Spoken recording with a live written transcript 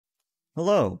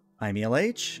Hello, I'm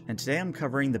ELH, and today I'm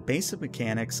covering the basic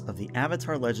mechanics of the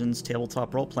Avatar Legends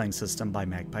tabletop role-playing system by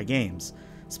Magpie Games.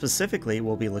 Specifically,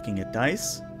 we'll be looking at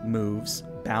dice, moves,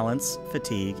 balance,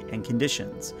 fatigue, and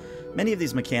conditions. Many of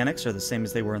these mechanics are the same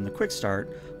as they were in the Quick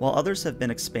Start, while others have been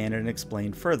expanded and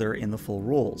explained further in the full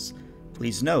rules.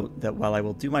 Please note that while I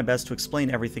will do my best to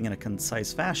explain everything in a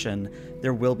concise fashion,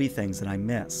 there will be things that I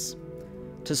miss.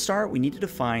 To start, we need to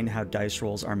define how dice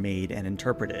rolls are made and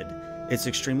interpreted. It's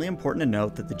extremely important to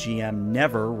note that the GM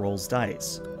never rolls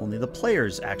dice. Only the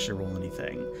players actually roll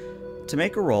anything. To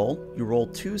make a roll, you roll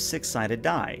two six-sided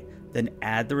die, then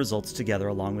add the results together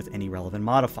along with any relevant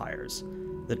modifiers.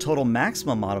 The total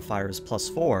maximum modifier is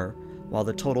 +4, while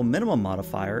the total minimum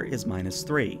modifier is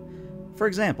 -3. For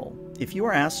example, if you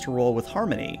are asked to roll with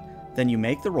Harmony, then you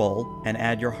make the roll and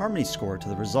add your Harmony score to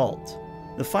the result.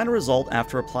 The final result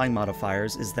after applying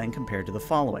modifiers is then compared to the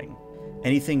following.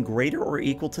 Anything greater or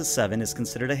equal to 7 is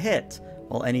considered a hit,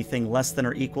 while anything less than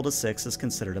or equal to 6 is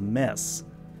considered a miss.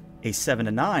 A 7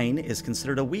 to 9 is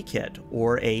considered a weak hit,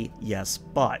 or a yes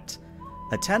but.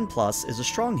 A 10+ is a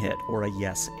strong hit, or a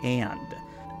yes and.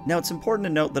 Now it's important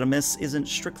to note that a miss isn't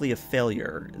strictly a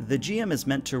failure. The GM is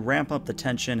meant to ramp up the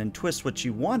tension and twist what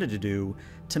you wanted to do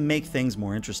to make things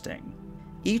more interesting.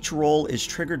 Each roll is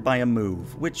triggered by a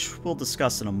move, which we'll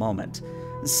discuss in a moment.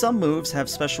 Some moves have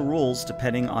special rules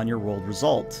depending on your rolled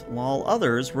result, while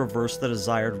others reverse the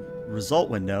desired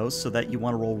result window so that you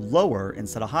want to roll lower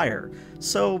instead of higher,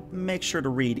 so make sure to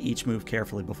read each move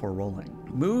carefully before rolling.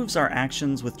 Moves are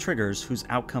actions with triggers whose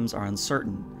outcomes are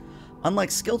uncertain.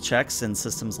 Unlike skill checks in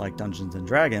systems like Dungeons &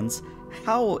 Dragons,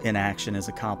 how an action is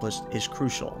accomplished is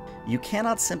crucial. You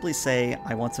cannot simply say,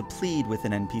 "I want to plead with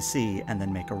an NPC," and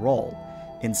then make a roll.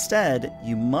 Instead,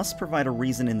 you must provide a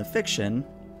reason in the fiction,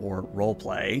 or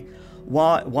roleplay,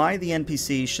 why the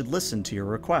NPC should listen to your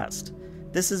request.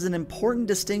 This is an important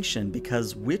distinction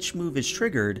because which move is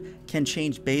triggered can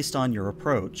change based on your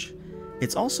approach.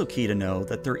 It's also key to know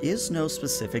that there is no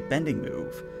specific bending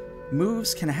move.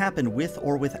 Moves can happen with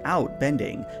or without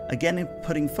bending, again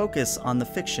putting focus on the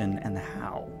fiction and the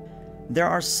how. There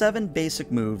are 7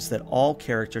 basic moves that all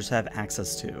characters have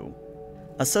access to.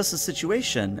 Assess a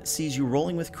situation sees you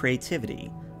rolling with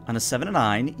creativity. On a 7 to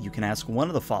 9, you can ask one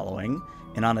of the following,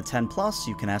 and on a 10+,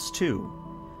 you can ask 2.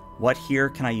 What here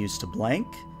can I use to blank?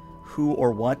 Who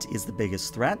or what is the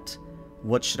biggest threat?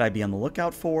 What should I be on the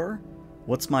lookout for?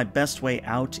 What's my best way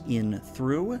out in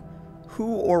through?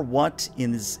 Who or what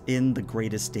is in the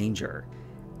greatest danger?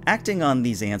 Acting on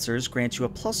these answers grants you a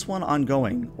 +1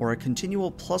 ongoing, or a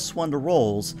continual +1 to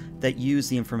rolls that use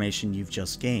the information you've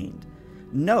just gained.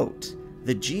 Note,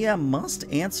 the GM must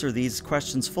answer these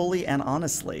questions fully and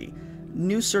honestly.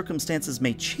 New circumstances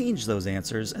may change those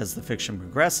answers as the fiction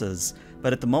progresses,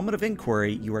 but at the moment of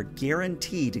inquiry, you are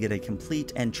guaranteed to get a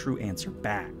complete and true answer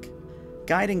back.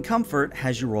 Guiding Comfort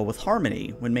has you roll with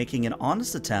Harmony when making an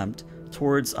honest attempt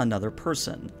towards another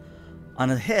person.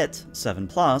 On a hit,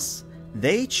 7+,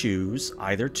 they choose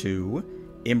either to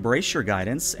embrace your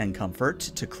guidance and comfort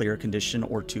to clear a condition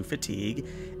or to fatigue,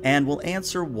 and will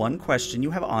answer one question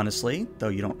you have honestly, though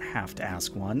you don't have to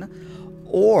ask one,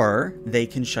 or they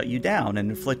can shut you down and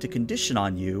inflict a condition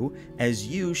on you as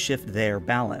you shift their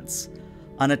balance.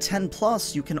 On a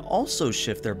 10+, you can also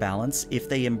shift their balance if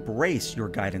they embrace your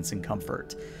guidance and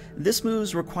comfort. This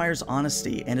move requires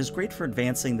honesty and is great for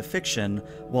advancing the fiction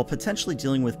while potentially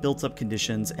dealing with built-up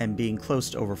conditions and being close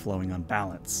to overflowing on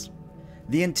balance.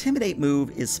 The Intimidate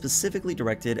move is specifically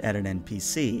directed at an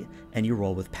NPC, and you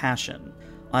roll with Passion.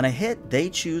 On a hit, they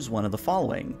choose one of the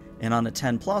following, and on a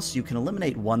 10+, you can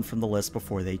eliminate one from the list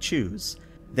before they choose.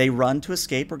 They run to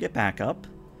escape or get back up,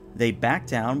 they back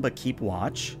down but keep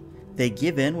watch, they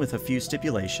give in with a few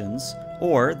stipulations,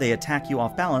 or they attack you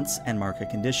off balance and mark a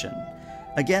condition.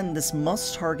 Again, this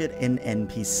must target an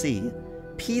NPC.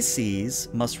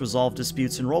 PCs must resolve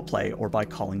disputes in roleplay or by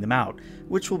calling them out,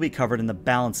 which will be covered in the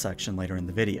balance section later in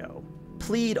the video.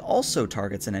 Plead also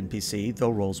targets an NPC, though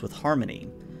rolls with Harmony.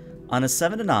 On a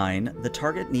 7 to 9, the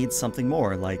target needs something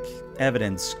more, like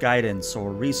evidence, guidance,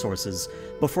 or resources,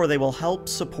 before they will help,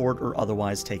 support, or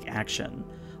otherwise take action.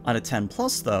 On a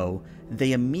 10+, though,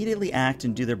 they immediately act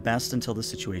and do their best until the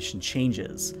situation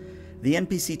changes. The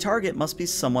NPC target must be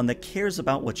someone that cares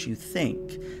about what you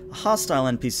think. Hostile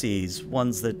NPCs,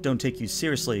 ones that don't take you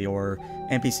seriously, or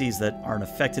NPCs that aren't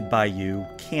affected by you,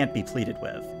 can't be pleaded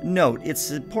with. Note, it's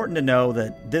important to know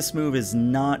that this move is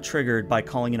not triggered by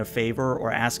calling in a favor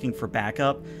or asking for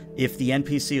backup if the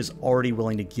NPC is already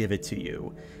willing to give it to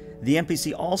you. The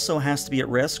NPC also has to be at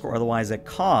risk or otherwise at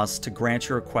cost to grant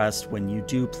your request when you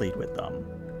do plead with them.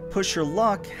 Push Your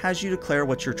Luck has you declare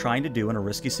what you're trying to do in a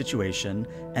risky situation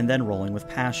and then rolling with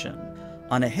passion.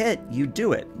 On a hit, you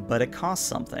do it, but it costs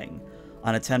something.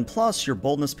 On a 10+, your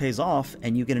boldness pays off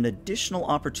and you get an additional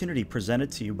opportunity presented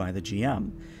to you by the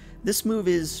GM. This move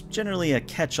is generally a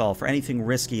catch-all for anything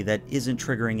risky that isn't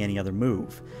triggering any other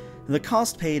move. The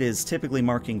cost paid is typically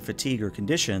marking fatigue or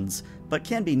conditions, but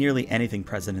can be nearly anything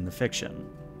present in the fiction.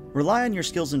 Rely on your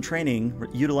skills and training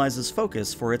utilizes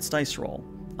focus for its dice roll.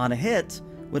 On a hit,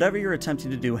 whatever you're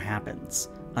attempting to do happens.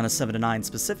 On a 7 to 9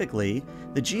 specifically,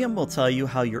 the GM will tell you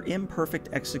how your imperfect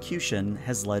execution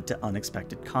has led to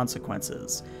unexpected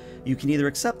consequences. You can either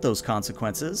accept those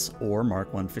consequences or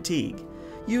mark 1 fatigue.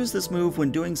 Use this move when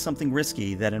doing something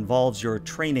risky that involves your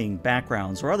training,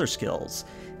 backgrounds, or other skills.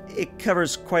 It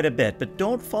covers quite a bit, but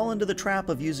don't fall into the trap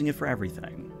of using it for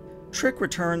everything. Trick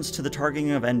returns to the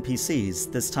targeting of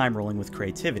NPCs, this time rolling with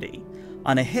creativity.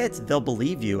 On a hit, they'll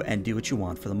believe you and do what you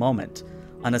want for the moment.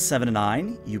 On a 7 to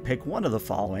 9, you pick one of the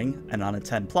following, and on a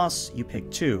 10+, you pick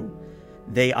 2.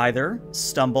 They either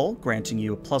stumble, granting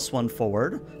you a +1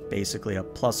 forward, basically a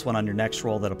 +1 on your next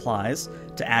roll that applies,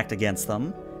 to act against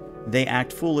them. They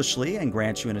act foolishly and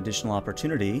grant you an additional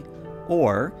opportunity,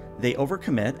 or they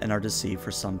overcommit and are deceived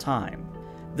for some time.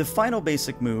 The final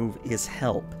basic move is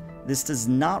Help. This does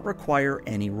not require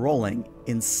any rolling.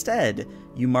 Instead,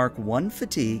 you mark 1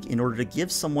 fatigue in order to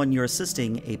give someone you're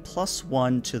assisting a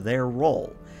 +1 to their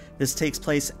roll. This takes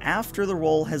place after the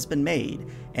roll has been made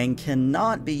and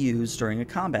cannot be used during a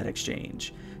combat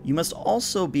exchange. You must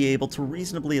also be able to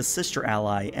reasonably assist your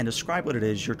ally and describe what it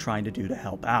is you're trying to do to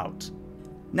help out.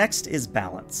 Next is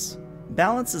Balance.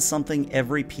 Balance is something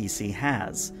every PC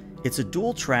has. It's a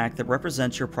dual track that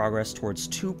represents your progress towards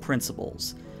 2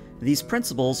 principles. These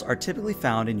principles are typically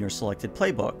found in your selected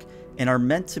playbook and are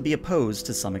meant to be opposed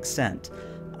to some extent.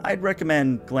 I'd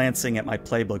recommend glancing at my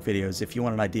playbook videos if you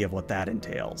want an idea of what that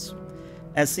entails.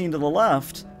 As seen to the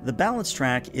left, the balance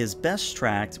track is best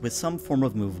tracked with some form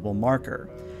of movable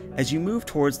marker. As you move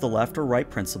towards the left or right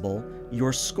principle,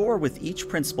 your score with each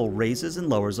principle raises and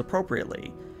lowers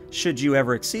appropriately. Should you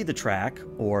ever exceed the track,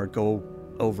 or go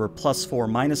over +4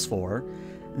 -4,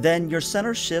 then your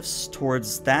center shifts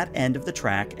towards that end of the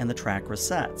track and the track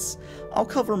resets. I'll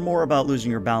cover more about losing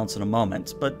your balance in a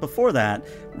moment, but before that,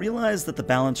 realize that the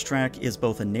balance track is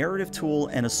both a narrative tool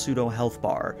and a pseudo health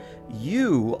bar.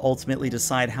 You ultimately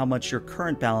decide how much your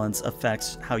current balance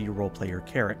affects how you roleplay your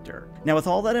character. Now with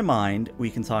all that in mind, we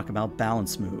can talk about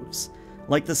balance moves.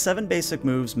 Like the 7 basic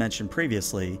moves mentioned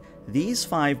previously, these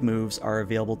 5 moves are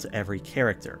available to every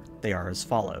character. They are as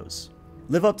follows.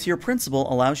 Live Up to Your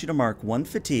Principle allows you to mark 1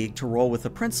 fatigue to roll with a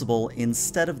principle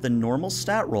instead of the normal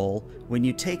stat roll when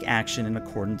you take action in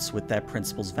accordance with that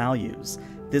principle's values.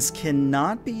 This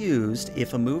cannot be used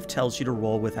if a move tells you to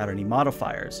roll without any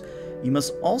modifiers. You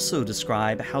must also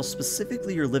describe how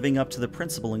specifically you're living up to the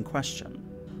principle in question.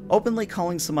 Openly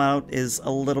calling someone out is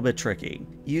a little bit tricky.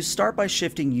 You start by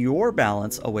shifting your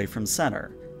balance away from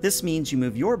center. This means you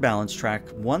move your balance track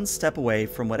 1 step away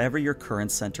from whatever your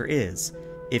current center is.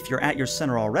 If you're at your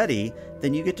center already,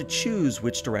 then you get to choose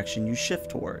which direction you shift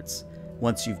towards.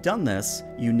 Once you've done this,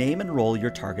 you name and roll your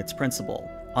target's principle.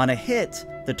 On a hit,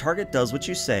 the target does what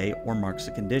you say or marks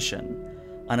a condition.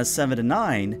 On a 7 to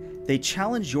 9, they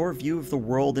challenge your view of the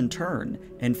world in turn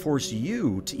and force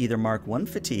you to either mark 1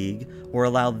 fatigue or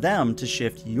allow them to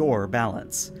shift your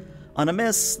balance. On a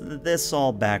miss, this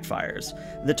all backfires.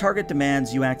 The target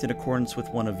demands you act in accordance with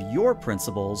one of your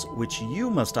principles, which you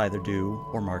must either do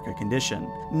or mark a condition.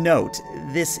 Note,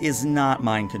 this is not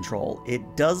mind control.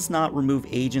 It does not remove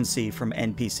agency from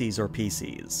NPCs or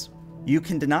PCs. You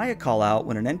can deny a call out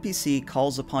when an NPC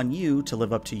calls upon you to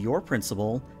live up to your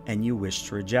principle and you wish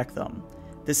to reject them.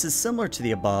 This is similar to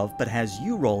the above, but has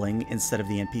you rolling instead of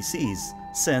the NPCs,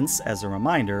 since, as a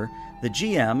reminder, the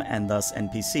GM and thus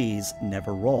NPCs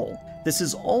never roll. This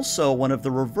is also one of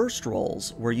the reversed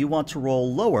rolls, where you want to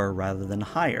roll lower rather than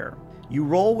higher. You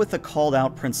roll with a called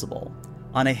out principle.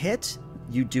 On a hit,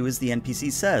 you do as the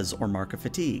NPC says or mark a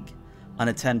fatigue. On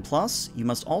a 10+, you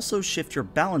must also shift your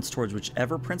balance towards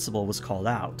whichever principle was called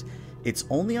out. It's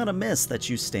only on a miss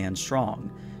that you stand strong.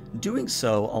 Doing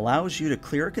so allows you to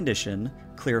clear a condition,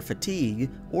 clear fatigue,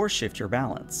 or shift your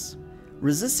balance.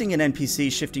 Resisting an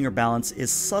NPC shifting your balance is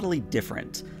subtly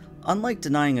different. Unlike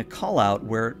denying a callout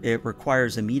where it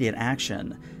requires immediate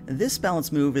action, this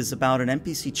balance move is about an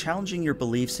NPC challenging your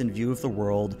beliefs and view of the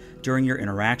world during your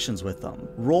interactions with them.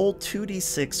 Roll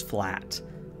 2d6 flat.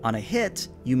 On a hit,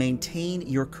 you maintain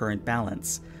your current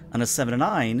balance. On a 7 to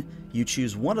 9, you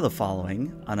choose one of the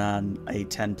following. On a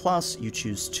 10+, you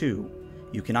choose 2.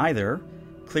 You can either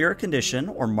clear a condition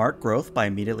or mark growth by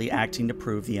immediately acting to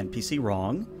prove the NPC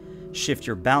wrong. shift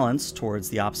your balance towards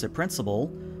the opposite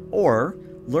principle, or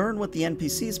learn what the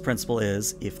NPC's principle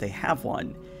is if they have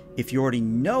one. If you already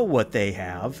know what they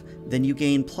have, then you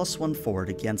gain +1 forward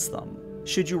against them.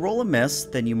 Should you roll a miss,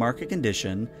 then you mark a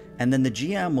condition, and then the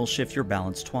GM will shift your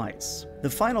balance twice. The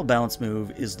final balance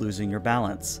move is losing your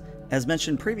balance. As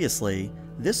mentioned previously,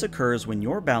 this occurs when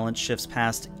your balance shifts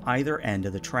past either end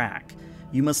of the track.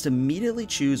 You must immediately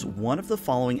choose one of the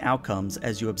following outcomes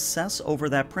as you obsess over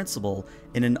that principle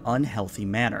in an unhealthy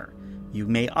manner. You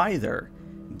may either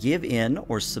give in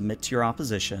or submit to your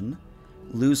opposition,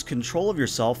 lose control of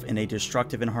yourself in a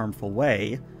destructive and harmful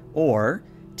way, or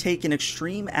take an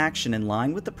extreme action in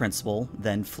line with the principle,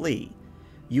 then flee.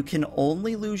 You can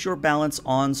only lose your balance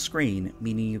on screen,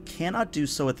 meaning you cannot do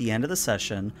so at the end of the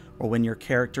session or when your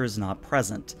character is not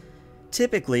present.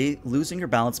 Typically, losing your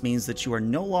balance means that you are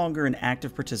no longer an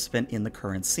active participant in the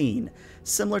current scene,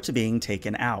 similar to being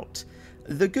taken out.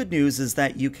 The good news is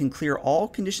that you can clear all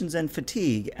conditions and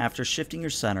fatigue after shifting your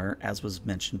center, as was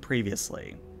mentioned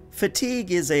previously.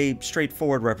 Fatigue is a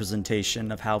straightforward representation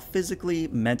of how physically,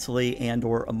 mentally,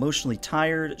 and/or emotionally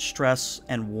tired, stressed,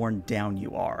 and worn down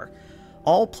you are.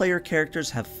 All player characters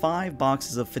have 5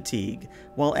 boxes of fatigue,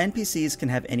 while NPCs can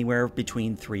have anywhere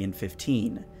between 3 and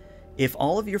 15. If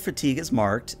all of your fatigue is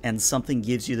marked, and something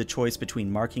gives you the choice between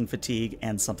marking fatigue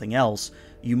and something else,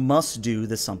 you must do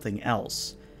the something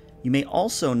else. You may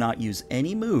also not use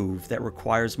any move that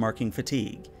requires marking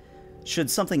fatigue.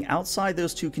 Should something outside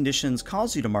those 2 conditions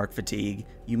cause you to mark fatigue,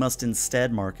 you must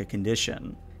instead mark a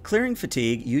condition. Clearing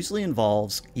fatigue usually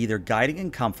involves either guiding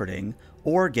and comforting,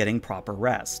 or getting proper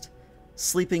rest.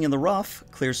 Sleeping in the rough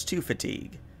clears 2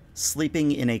 fatigue.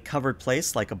 Sleeping in a covered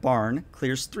place like a barn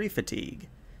clears 3 fatigue.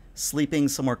 Sleeping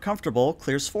somewhere comfortable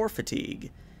clears 4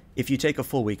 fatigue. If you take a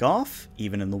full week off,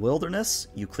 even in the wilderness,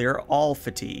 you clear all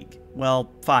fatigue.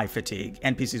 Well, 5 fatigue.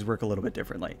 NPCs work a little bit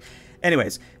differently.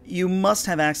 Anyways, you must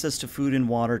have access to food and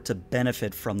water to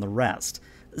benefit from the rest.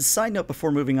 Side note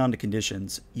before moving on to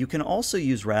conditions, you can also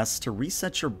use rest to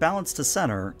reset your balance to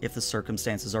center if the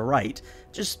circumstances are right.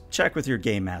 Just check with your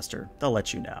game master, they'll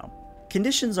let you know.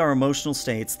 Conditions are emotional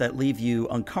states that leave you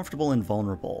uncomfortable and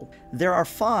vulnerable. There are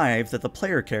 5 that the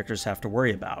player characters have to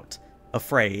worry about: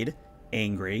 afraid,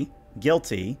 angry,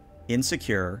 guilty,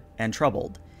 insecure, and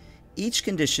troubled. Each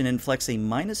condition inflicts a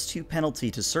 -2 penalty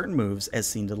to certain moves as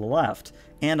seen to the left,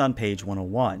 and on page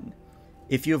 101.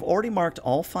 If you have already marked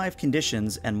all 5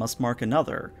 conditions and must mark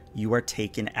another, you are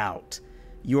taken out.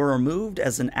 You are removed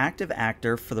as an active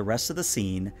actor for the rest of the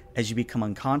scene as you become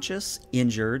unconscious,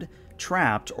 injured,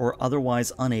 trapped, or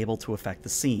otherwise unable to affect the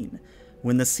scene.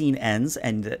 When the scene ends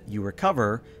and you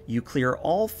recover, you clear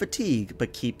all fatigue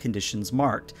but keep conditions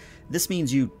marked. This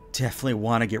means you definitely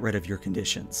want to get rid of your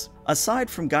conditions. Aside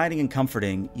from guiding and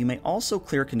comforting, you may also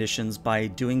clear conditions by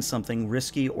doing something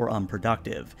risky or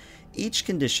unproductive. Each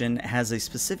condition has a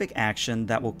specific action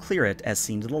that will clear it as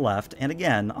seen to the left and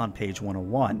again on page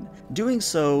 101. Doing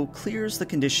so clears the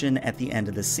condition at the end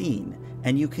of the scene,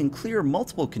 and you can clear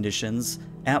multiple conditions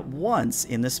at once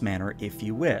in this manner if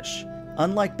you wish.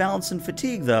 Unlike balance and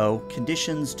fatigue though,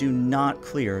 conditions do not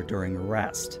clear during a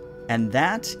rest. And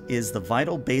that is the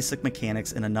vital basic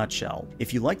mechanics in a nutshell.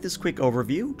 If you like this quick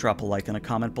overview, drop a like and a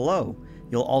comment below.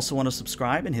 You'll also want to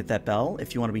subscribe and hit that bell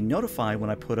if you want to be notified when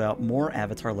I put out more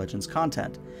Avatar Legends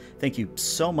content. Thank you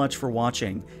so much for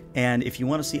watching, and if you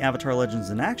want to see Avatar Legends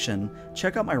in action,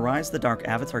 check out my Rise of the Dark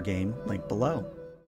Avatar game, linked below.